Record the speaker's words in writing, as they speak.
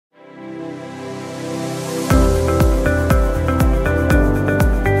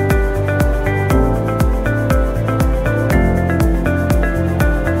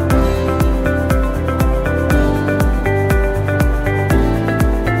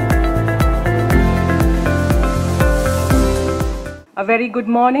A very good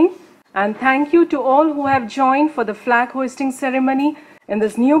morning, and thank you to all who have joined for the flag hoisting ceremony in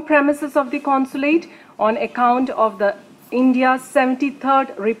this new premises of the consulate on account of the India's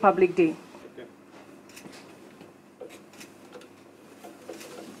 73rd Republic Day.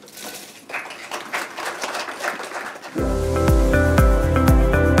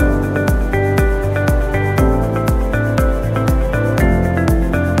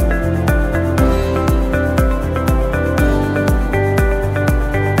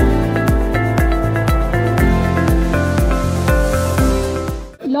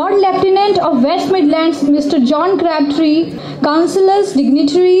 Lord Lieutenant of West Midlands, Mr. John Crabtree, councillors,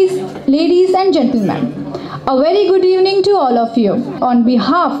 dignitaries, ladies and gentlemen. A very good evening to all of you. On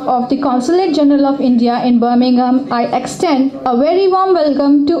behalf of the Consulate General of India in Birmingham, I extend a very warm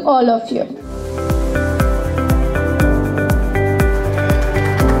welcome to all of you.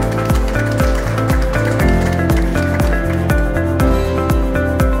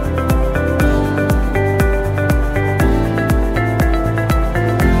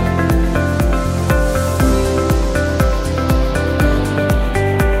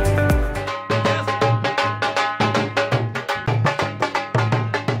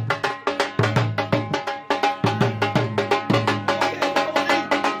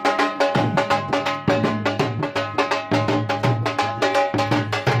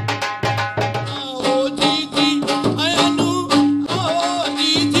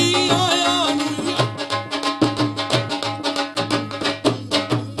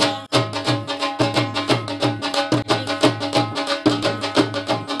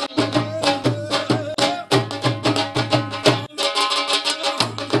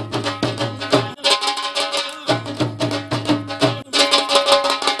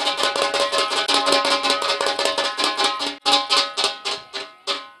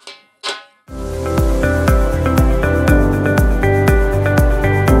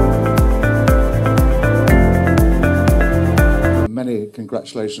 Many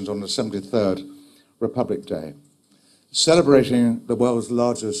congratulations on the 73rd Republic Day, celebrating the world's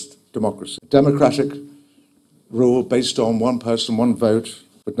largest democracy. Democratic rule based on one person, one vote,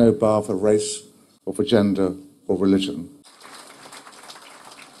 with no bar for race or for gender or religion.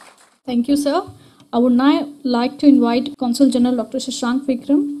 Thank you, sir. I would now like to invite Consul General Dr. Shashank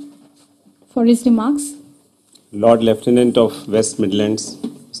Vikram for his remarks. Lord Lieutenant of West Midlands,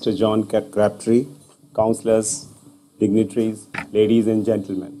 Mr. John Crabtree, councillors, dignitaries, ladies and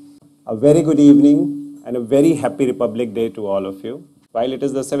gentlemen. A very good evening and a very happy Republic Day to all of you. While it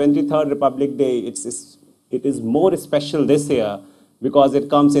is the 73rd Republic Day, it is more special this year because it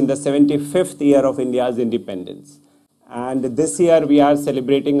comes in the 75th year of India's independence. And this year we are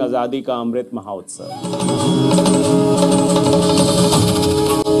celebrating Azadi Ka Amrit Mahotsav.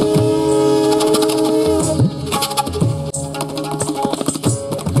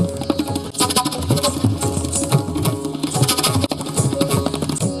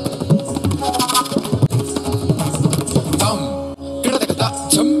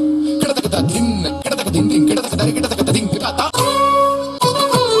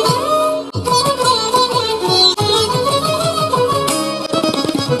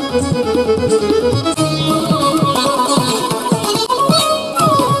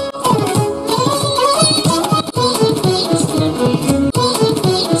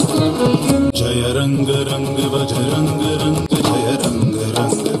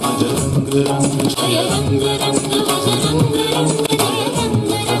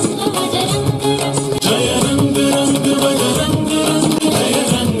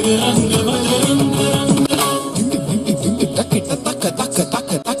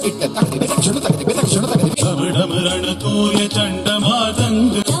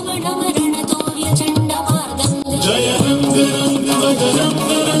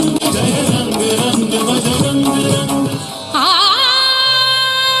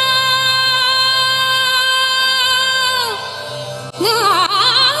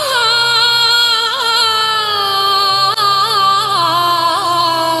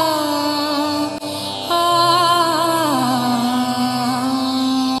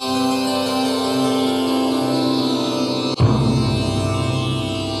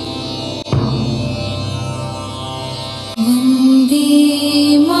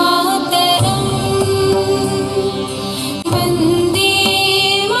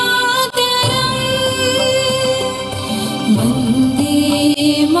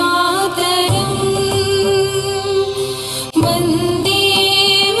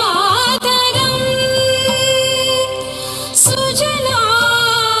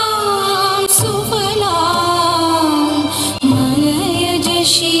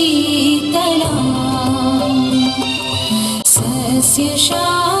 तस्य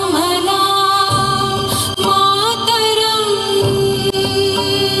श्यामला मातरं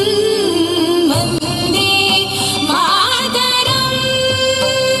Vande Mataram.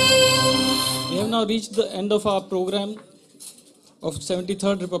 We have now reached the end of our program of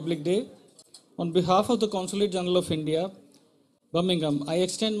 73rd Republic Day. On behalf of the Consulate General of India, Birmingham, I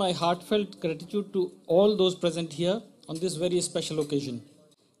extend my heartfelt gratitude to all those present here on this very special occasion.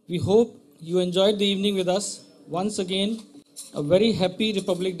 We hope you enjoyed the evening with us. Once again, a very happy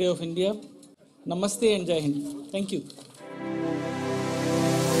Republic Day of India. Namaste and Jai Hind. Thank you.